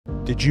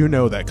Did you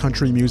know that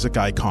country music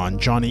icon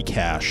Johnny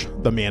Cash,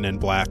 the Man in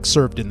Black,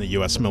 served in the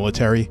U.S.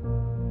 military?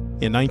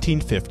 In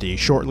 1950,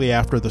 shortly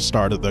after the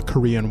start of the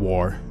Korean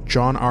War,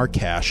 John R.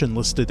 Cash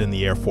enlisted in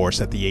the Air Force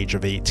at the age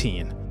of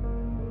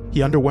 18.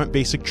 He underwent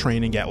basic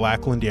training at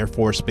Lackland Air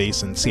Force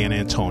Base in San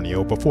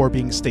Antonio before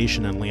being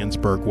stationed in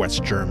Landsberg,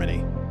 West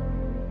Germany.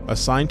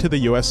 Assigned to the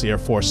U.S. Air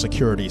Force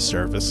Security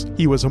Service,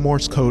 he was a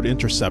Morse Code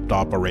intercept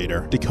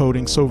operator,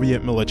 decoding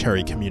Soviet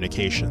military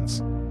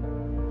communications.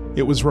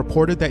 It was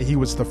reported that he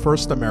was the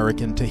first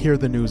American to hear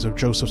the news of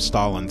Joseph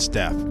Stalin's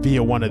death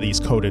via one of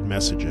these coded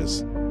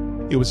messages.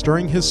 It was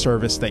during his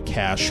service that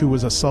Cash, who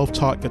was a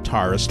self-taught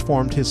guitarist,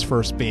 formed his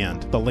first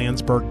band, the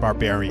Landsberg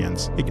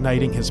Barbarians,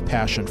 igniting his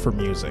passion for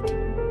music.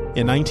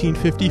 In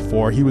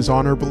 1954, he was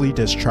honorably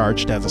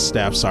discharged as a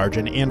staff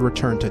sergeant and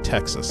returned to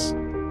Texas.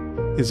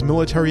 His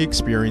military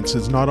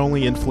experiences not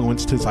only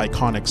influenced his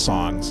iconic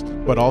songs,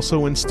 but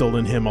also instilled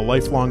in him a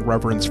lifelong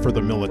reverence for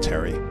the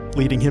military,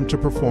 leading him to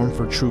perform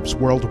for troops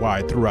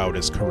worldwide throughout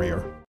his career.